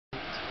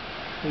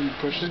Will you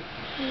push it?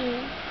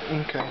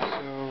 Yeah. Okay,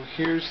 so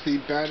here's the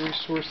battery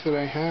source that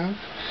I have.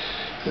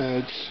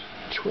 It's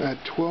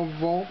 12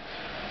 volt,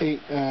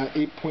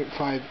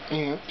 8.5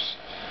 amps.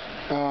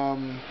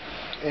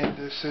 And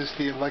this is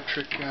the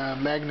electric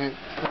magnet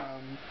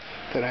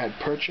that I had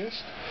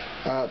purchased.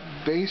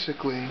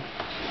 Basically,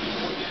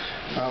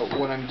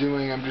 what I'm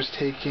doing, I'm just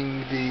taking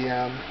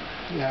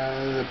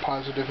the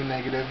positive and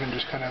negative and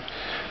just kind of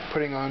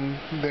putting on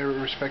their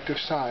respective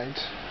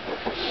sides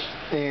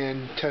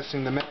and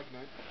testing the magnet.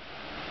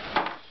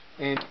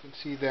 And you can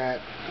see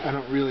that I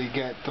don't really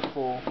get the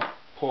full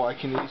pull. I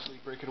can easily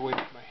break it away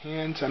with my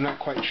hands. I'm not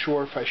quite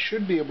sure if I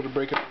should be able to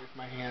break it away with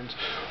my hands,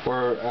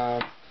 or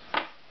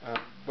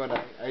but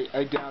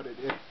I doubt it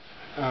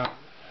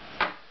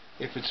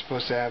if it's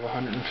supposed to have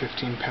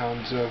 115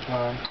 pounds of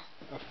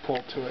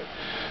pull to it.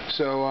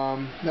 So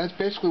that's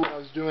basically what I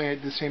was doing. I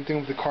did the same thing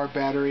with the car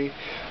battery,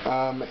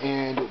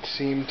 and it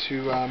seemed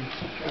to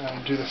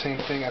do the same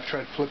thing. I've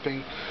tried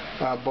flipping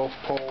both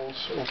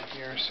poles over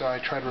here, so I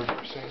tried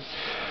reversing.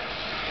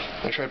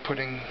 I tried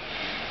putting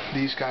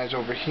these guys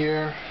over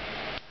here,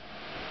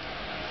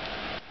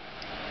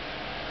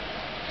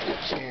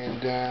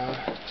 and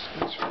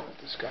let's flip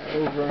this guy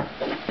over,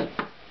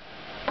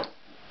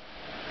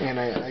 and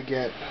I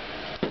get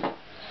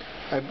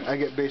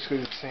basically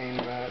the same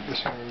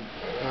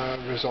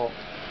result.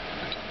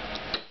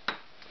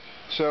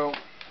 So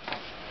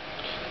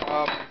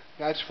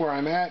that's where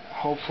I'm at.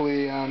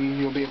 Hopefully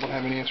you'll be able to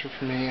have an answer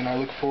for me, and I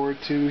look forward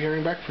to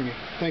hearing back from you.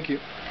 Thank you.